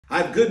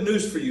I have good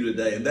news for you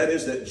today, and that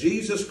is that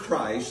Jesus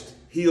Christ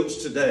heals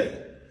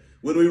today.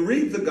 When we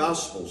read the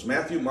Gospels,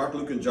 Matthew, Mark,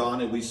 Luke, and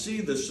John, and we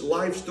see this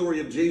life story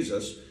of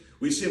Jesus,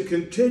 we see him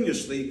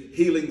continuously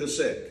healing the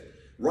sick.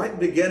 Right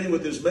beginning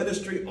with his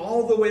ministry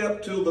all the way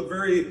up till the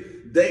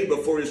very day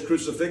before his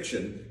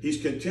crucifixion,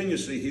 he's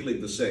continuously healing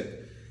the sick.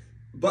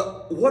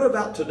 But what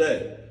about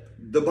today?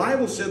 The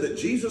Bible said that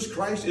Jesus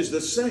Christ is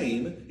the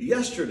same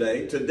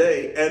yesterday,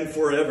 today, and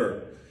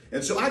forever.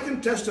 And so I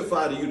can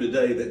testify to you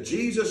today that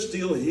Jesus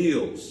still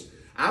heals.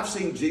 I've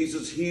seen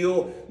Jesus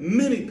heal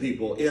many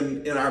people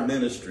in our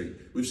ministry.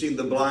 We've seen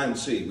the blind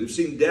see. We've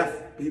seen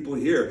deaf people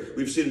hear.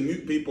 We've seen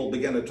mute people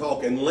begin to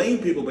talk and lame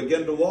people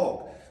begin to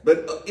walk.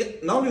 But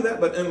not only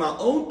that, but in my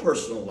own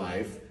personal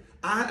life,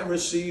 I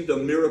received a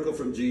miracle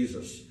from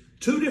Jesus.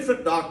 2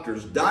 different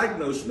doctors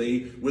diagnosed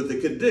me with a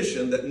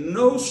condition that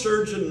no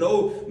surgeon,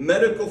 no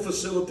medical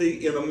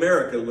facility in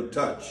America would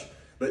touch.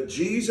 But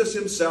Jesus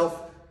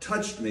himself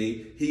touched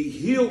me, he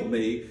healed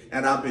me,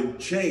 and I've been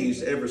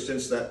changed ever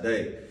since that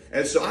day.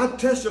 And so I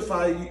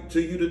testify to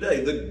you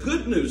today, the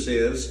good news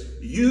is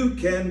you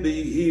can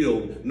be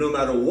healed no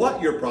matter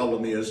what your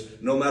problem is,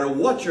 no matter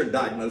what your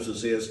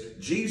diagnosis is.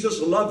 Jesus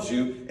loves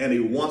you and he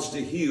wants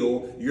to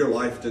heal your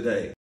life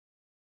today.